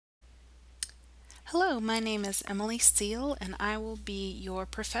Hello, my name is Emily Steele, and I will be your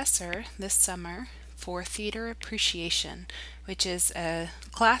professor this summer for Theater Appreciation, which is a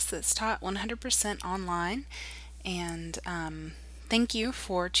class that's taught 100% online. And thank you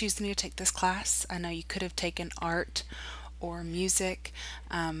for choosing to take this class. I know you could have taken art or music,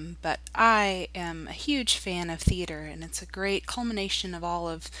 but I am a huge fan of theater, and it's a great culmination of all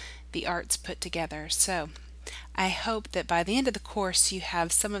of the arts put together. So I hope that by the end of the course you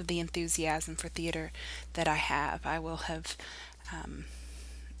have some of the enthusiasm for theater that I have. I will have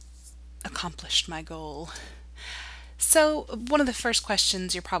accomplished my goal. So, one of the first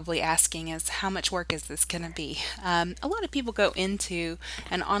questions you're probably asking is how much work is this going to be? A lot of people go into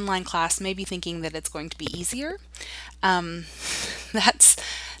an online class maybe thinking that it's going to be easier. Um, that's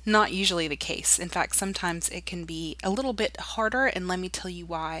not usually the case. In fact, sometimes it can be a little bit harder, and let me tell you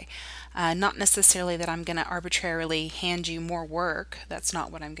why. Not necessarily that I'm going to arbitrarily hand you more work, that's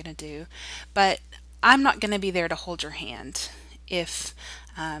not what I'm going to do, but I'm not going to be there to hold your hand. If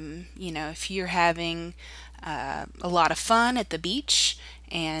if you're having a lot of fun at the beach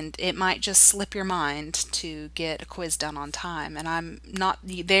and it might just slip your mind to get a quiz done on time, and I'm not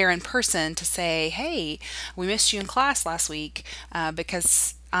there in person to say, hey, we missed you in class last week,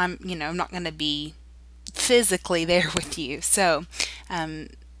 because I'm not going to be physically there with you. So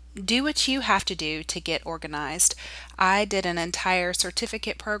do what you have to do to get organized. I did an entire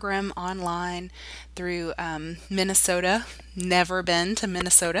certificate program online through Minnesota. Never been to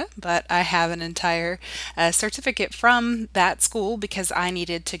Minnesota, but I have an entire certificate from that school because I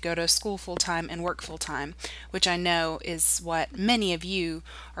needed to go to school full time and work full time, which I know is what many of you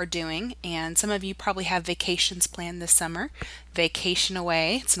are doing. And some of you probably have vacations planned this summer. Vacation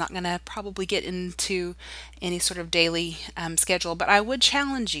away. It's not going to probably get into any sort of daily schedule, but I would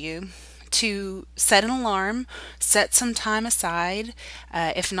challenge you to set an alarm, set some time aside,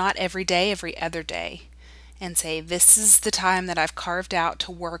 if not every day, every other day, and say, this is the time that I've carved out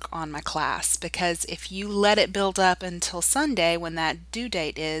to work on my class. Because if you let it build up until Sunday when that due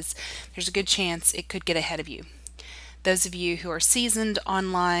date is, there's a good chance it could get ahead of you. Those of you who are seasoned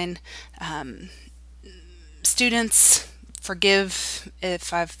online students, forgive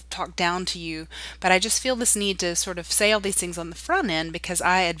if I've talked down to you, but I just feel this need to sort of say all these things on the front end because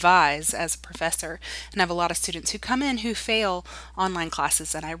I advise as a professor and I have a lot of students who come in who fail online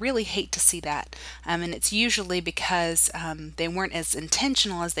classes, and I really hate to see that. And it's usually because they weren't as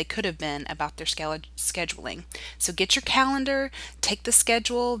intentional as they could have been about their scheduling. So get your calendar, take the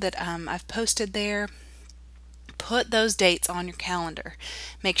schedule that I've posted there. Put those dates on your calendar.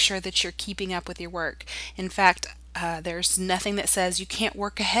 Make sure that you're keeping up with your work. In fact, there's nothing that says you can't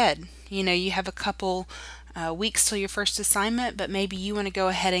work ahead. You have a couple weeks till your first assignment, but maybe you want to go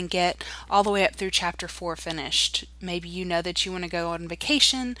ahead and get all the way up through chapter 4 finished. Maybe you know that you want to go on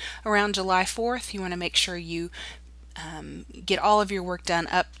vacation around July 4th. You want to make sure you get all of your work done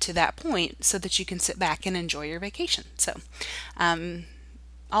up to that point so that you can sit back and enjoy your vacation. So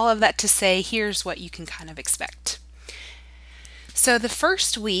all of that to say, here's what you can kind of expect. So the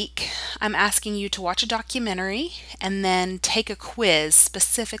first week, I'm asking you to watch a documentary and then take a quiz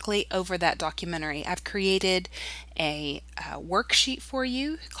specifically over that documentary. I've created a worksheet for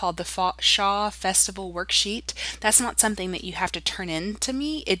you called the Shaw Festival Worksheet. That's not something that you have to turn in to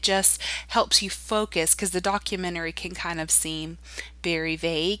me. It just helps you focus because the documentary can kind of seem very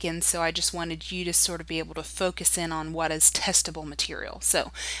vague, and so I just wanted you to sort of be able to focus in on what is testable material.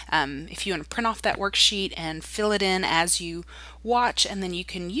 So if you want to print off that worksheet and fill it in as you watch, and then you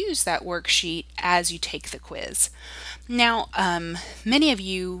can use that worksheet as you take the quiz. Now, many of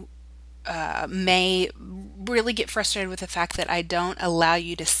you may really get frustrated with the fact that I don't allow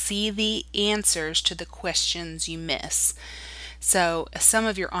you to see the answers to the questions you miss. So some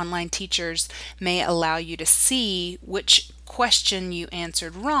of your online teachers may allow you to see which question you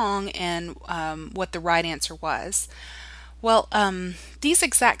answered wrong and what the right answer was. Well, these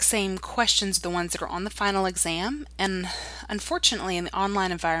exact same questions are the ones that are on the final exam, and unfortunately in the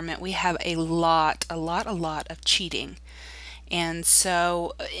online environment we have a lot of cheating. And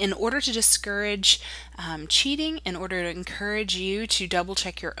so in order to discourage cheating, in order to encourage you to double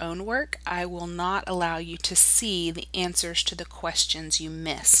check your own work, I will not allow you to see the answers to the questions you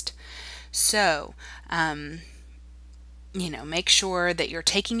missed. So, make sure that you're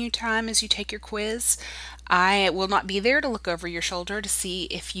taking your time as you take your quiz. I will not be there to look over your shoulder to see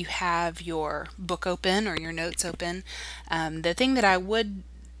if you have your book open or your notes open. The thing that I would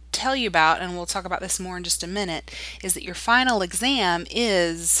tell you about, and we'll talk about this more in just a minute, is that your final exam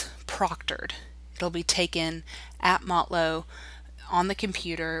is proctored. It'll be taken at Motlow on the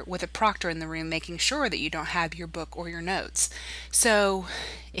computer with a proctor in the room, making sure that you don't have your book or your notes. So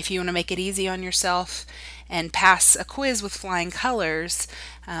if you want to make it easy on yourself and pass a quiz with flying colors,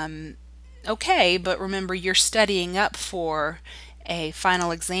 okay, but remember you're studying up for a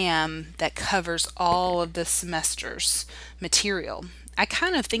final exam that covers all of the semester's material. I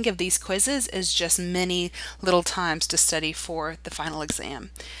kind of think of these quizzes as just many little times to study for the final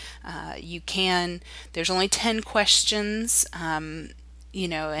exam. There's only 10 questions, and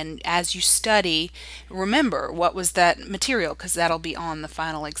as you study, remember what was that material, because that'll be on the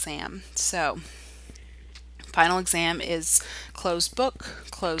final exam. So, final exam is closed book,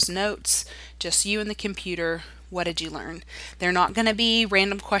 closed notes, just you and the computer. What did you learn? They're not going to be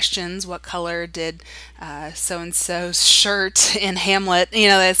random questions. What color did so-and-so's shirt in Hamlet?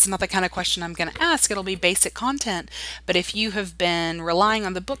 That's not the kind of question I'm going to ask. It'll be basic content. But if you have been relying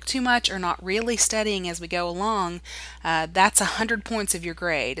on the book too much or not really studying as we go along, that's 100 points of your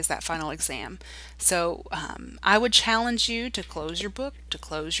grade is that final exam. So I would challenge you to close your book, to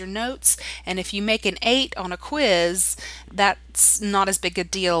close your notes, and if you make an 8 on a quiz, that's not as big a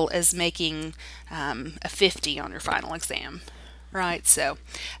deal as making a 50 on your final exam, right? So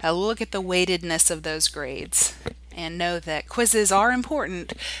look at the weightedness of those grades and know that quizzes are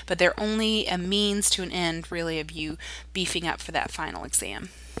important, but they're only a means to an end, really, of you beefing up for that final exam.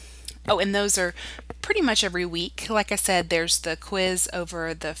 Oh, and those are pretty much every week. Like I said, there's the quiz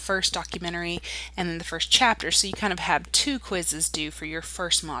over the first documentary and then the first chapter, so you kind of have 2 quizzes due for your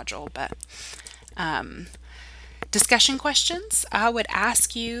first module. But discussion questions, I would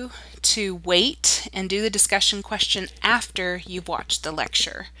ask you to wait and do the discussion question after you've watched the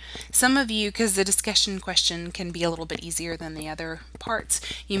lecture. Some of you, because the discussion question can be a little bit easier than the other parts,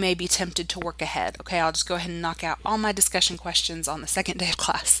 you may be tempted to work ahead. Okay, I'll just go ahead and knock out all my discussion questions on the second day of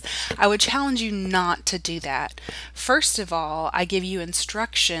class. I would challenge you not to do that. First of all, I give you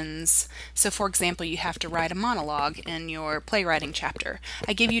instructions. So for example, you have to write a monologue in your playwriting chapter.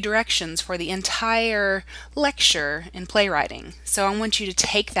 I give you directions for the entire lecture in playwriting. So I want you to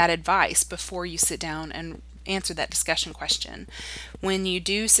take that advice before you sit down and answer that discussion question. When you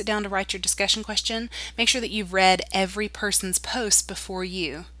do sit down to write your discussion question, make sure that you've read every person's post before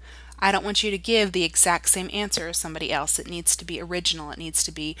you. I don't want you to give the exact same answer as somebody else. It needs to be original. It needs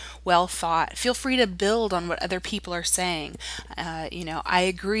to be well thought. Feel free to build on what other people are saying. I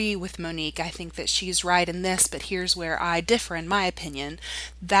agree with Monique. I think that she's right in this, but here's where I differ in my opinion.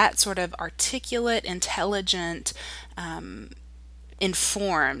 That sort of articulate, intelligent,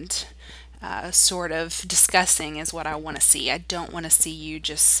 informed sort of discussing is what I want to see. I don't want to see you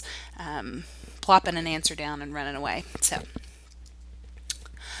just plopping an answer down and running away. So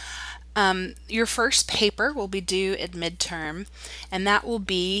your first paper will be due at midterm, and that will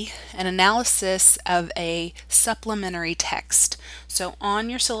be an analysis of a supplementary text. So on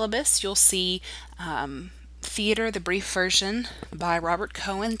your syllabus, you'll see Theater, the Brief Version by Robert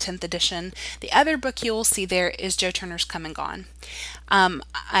Cohen, 10th edition. The other book you'll see there is Joe Turner's Come and Gone.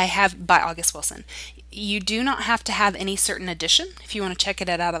 I have by August Wilson. You do not have to have any certain edition. If you want to check it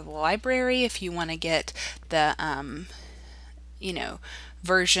out of the library, if you want to get the,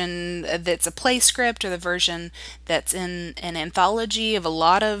 version that's a play script or the version that's in an anthology of a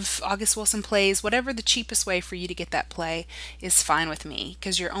lot of August Wilson plays, whatever the cheapest way for you to get that play is fine with me,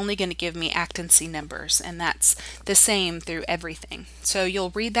 because you're only going to give me act and scene numbers, and that's the same through everything. So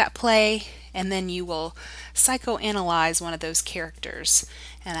you'll read that play and then you will psychoanalyze one of those characters,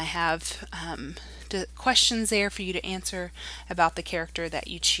 and I have questions there for you to answer about the character that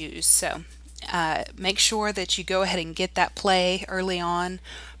you choose. So make sure that you go ahead and get that play early on,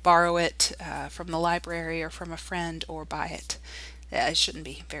 borrow it from the library or from a friend, or buy it. It shouldn't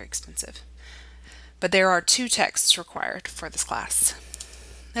be very expensive. But there are 2 texts required for this class.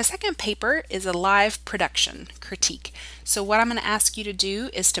 The second paper is a live production critique. So what I'm going to ask you to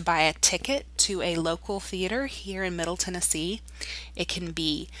do is to buy a ticket to a local theater here in Middle Tennessee. It can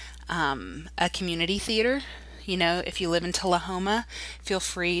be a community theater. If you live in Tullahoma, feel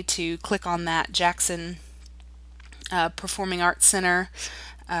free to click on that Jackson Performing Arts Center,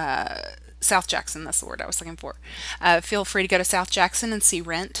 South Jackson, that's the word I was looking for. Feel free to go to South Jackson and see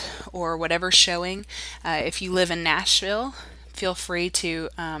Rent or whatever's showing. If you live in Nashville, feel free to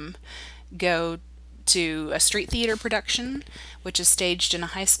go to a street theater production, which is staged in a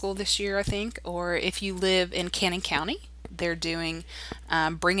high school this year, I think. Or if you live in Cannon County, they're doing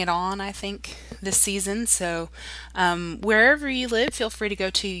Bring It On, I think, this season. So wherever you live, feel free to go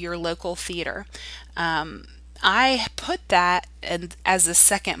to your local theater. I put that as a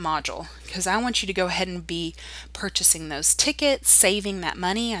second module because I want you to go ahead and be purchasing those tickets, saving that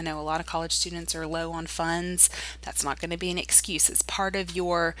money. I know a lot of college students are low on funds. That's not going to be an excuse. It's part of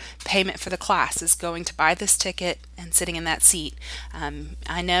your payment for the class is going to buy this ticket and sitting in that seat.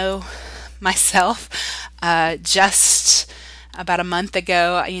 I know myself, just about a month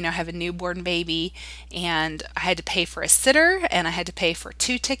ago, I have a newborn baby, and I had to pay for a sitter, and I had to pay for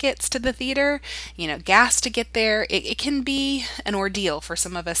 2 tickets to the theater, gas to get there. It can be an ordeal for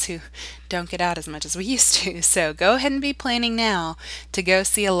some of us who don't get out as much as we used to. So go ahead and be planning now to go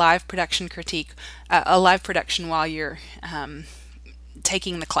see a live production a live production while you're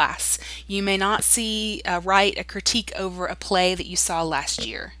taking the class. You may not write a critique over a play that you saw last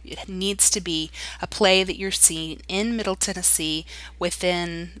year. It needs to be a play that you're seeing in Middle Tennessee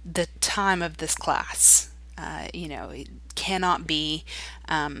within the time of this class. It cannot be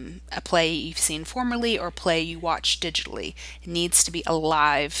a play you've seen formerly or a play you watched digitally. It needs to be a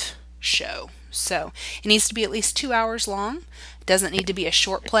live show. So it needs to be at least 2 hours long. It doesn't need to be a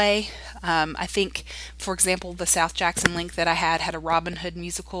short play. I think, for example, the South Jackson link that I had a Robin Hood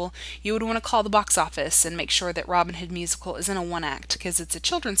musical. You would want to call the box office and make sure that Robin Hood musical isn't a 1-act because it's a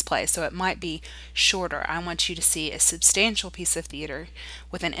children's play, so it might be shorter. I want you to see a substantial piece of theater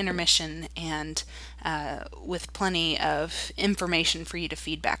with an intermission and with plenty of information for you to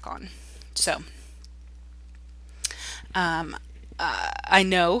feedback on. So I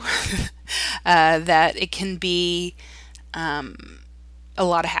know that it can be a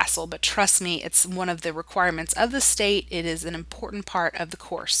lot of hassle, but trust me, it's one of the requirements of the state. It is an important part of the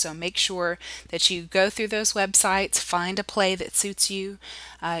course. So make sure that you go through those websites, find a play that suits you.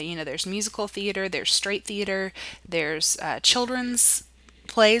 There's musical theater, there's straight theater, there's children's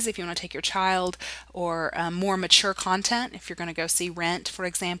plays if you want to take your child, or more mature content. If you're going to go see Rent, for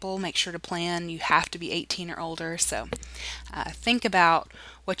example, make sure to plan. You have to be 18 or older. So think about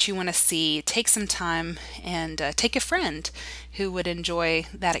what you want to see. Take some time and take a friend who would enjoy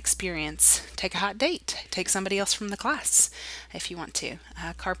that experience. Take a hot date. Take somebody else from the class if you want to.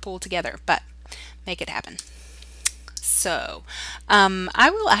 Carpool together, but make it happen. So I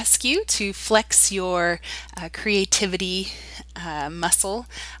will ask you to flex your creativity muscle.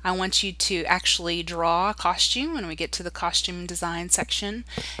 I want you to actually draw a costume when we get to the costume design section,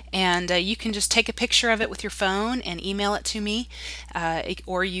 and you can just take a picture of it with your phone and email it to me,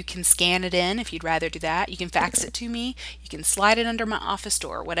 or you can scan it in if you'd rather do that. You can fax it to me. You can slide it under my office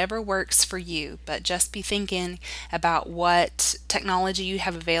door, whatever works for you, but just be thinking about what technology you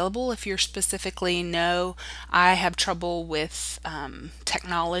have available. If you're specifically I have trouble with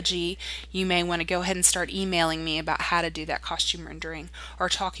technology, you may want to go ahead and start emailing me about how to do that costume rendering, or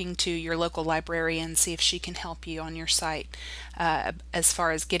talking to your local librarian, see if she can help you on your site as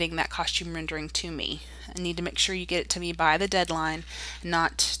far as getting that costume rendering to me. I need to make sure you get it to me by the deadline,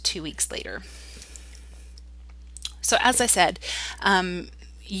 not 2 weeks later. So as I said,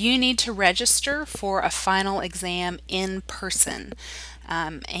 you need to register for a final exam in person,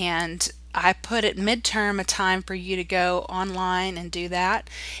 and I put at midterm a time for you to go online and do that.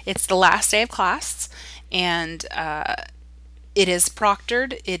 It's the last day of class, and it is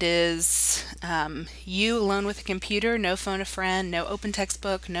proctored. It is you alone with a computer, no phone a friend, no open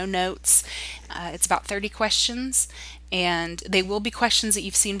textbook, no notes. It's about 30 questions, and they will be questions that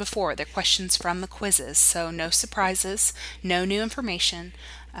you've seen before. They're questions from the quizzes, so no surprises, no new information.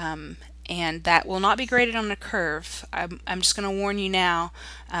 And that will not be graded on a curve. I'm just going to warn you now,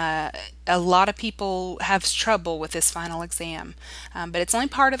 a lot of people have trouble with this final exam, but it's only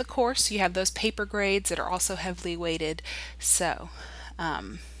part of the course. You have those paper grades that are also heavily weighted, so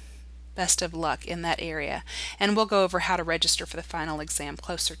best of luck in that area. And we'll go over how to register for the final exam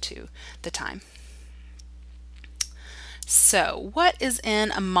closer to the time. So what is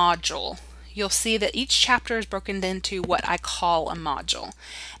in a module? You'll see that each chapter is broken into what I call a module.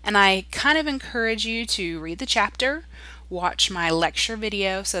 And I kind of encourage you to read the chapter, watch my lecture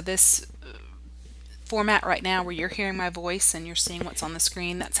video. So this format right now where you're hearing my voice and you're seeing what's on the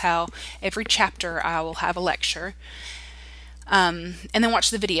screen, that's how every chapter I will have a lecture. And then watch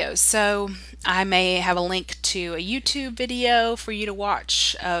the videos. So I may have a link to a YouTube video for you to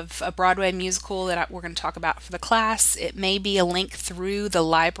watch of a Broadway musical that we're going to talk about for the class. It may be a link through the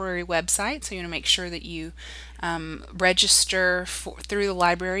library website, so you want to make sure that you register through the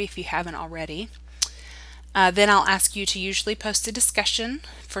library if you haven't already. Then I'll ask you to usually post a discussion.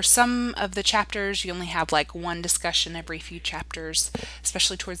 For some of the chapters, you only have like one discussion every few chapters,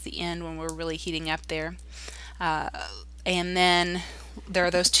 especially towards the end when we're really heating up there. And then there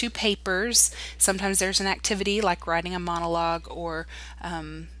are those 2 papers. Sometimes there's an activity like writing a monologue or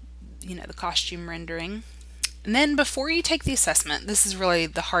the costume rendering. And then before you take the assessment, this is really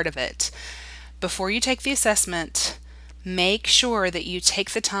the heart of it. Before you take the assessment, make sure that you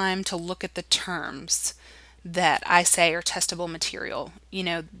take the time to look at the terms that I say are testable material,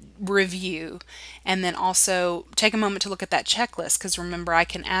 review, and then also take a moment to look at that checklist, because remember, I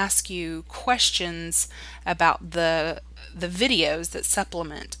can ask you questions about the videos that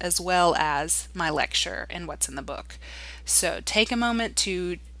supplement as well as my lecture and what's in the book. So take a moment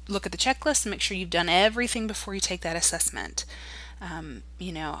to look at the checklist and make sure you've done everything before you take that assessment.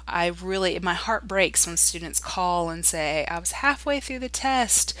 My heart breaks when students call and say, I was halfway through the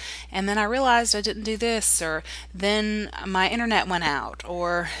test and then I realized I didn't do this, or then my internet went out,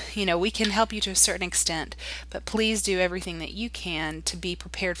 or, we can help you to a certain extent, but please do everything that you can to be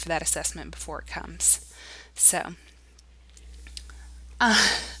prepared for that assessment before it comes. So,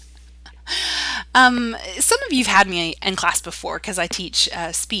 some of you've had me in class before because I teach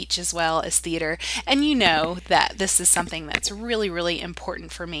speech as well as theater, and you know that this is something that's really, really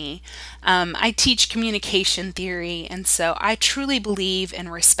important for me. I teach communication theory, and so I truly believe in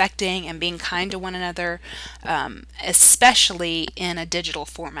respecting and being kind to one another, especially in a digital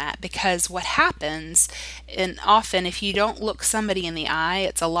format, because what happens, and often if you don't look somebody in the eye,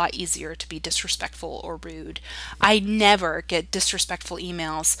 it's a lot easier to be disrespectful or rude. I never get disrespectful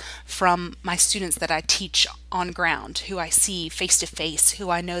emails from my students that I teach on ground, who I see face to face, who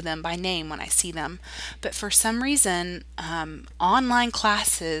I know them by name when I see them. But for some reason, online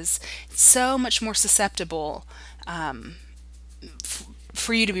classes, so much more susceptible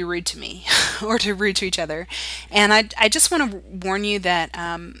for you to be rude to me or to rude to each other. And I just want to warn you that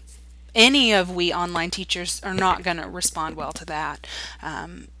any of we online teachers are not going to respond well to that.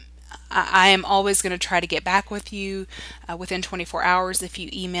 I am always going to try to get back with you within 24 hours if you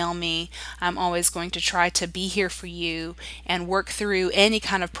email me. I'm always going to try to be here for you and work through any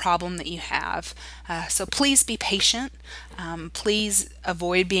kind of problem that you have. So please be patient. Please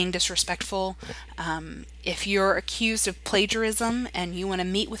avoid being disrespectful. If you're accused of plagiarism and you want to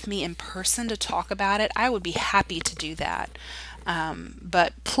meet with me in person to talk about it, I would be happy to do that.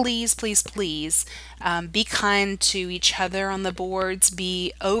 But please, please, please be kind to each other on the boards.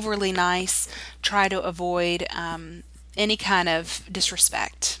 Be overly nice. Try to avoid any kind of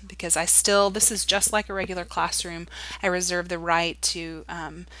disrespect, because this is just like a regular classroom. I reserve the right to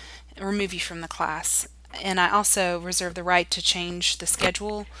remove you from the class. And I also reserve the right to change the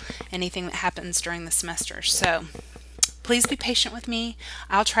schedule, anything that happens during the semester. So please be patient with me.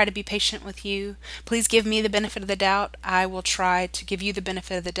 I'll try to be patient with you. Please give me the benefit of the doubt. I will try to give you the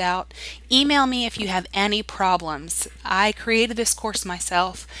benefit of the doubt. Email me if you have any problems. I created this course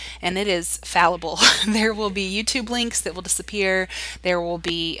myself, and it is fallible. There will be YouTube links that will disappear. There will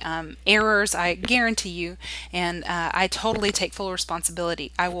be errors, I guarantee you, and I totally take full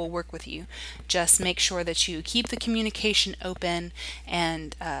responsibility. I will work with you. Just make sure that you keep the communication open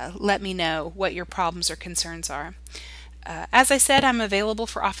and let me know what your problems or concerns are. As I said, I'm available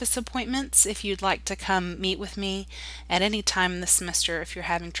for office appointments. If you'd like to come meet with me at any time this semester, if you're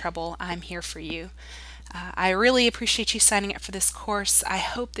having trouble, I'm here for you. I really appreciate you signing up for this course. I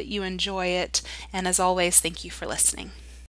hope that you enjoy it, and as always, thank you for listening.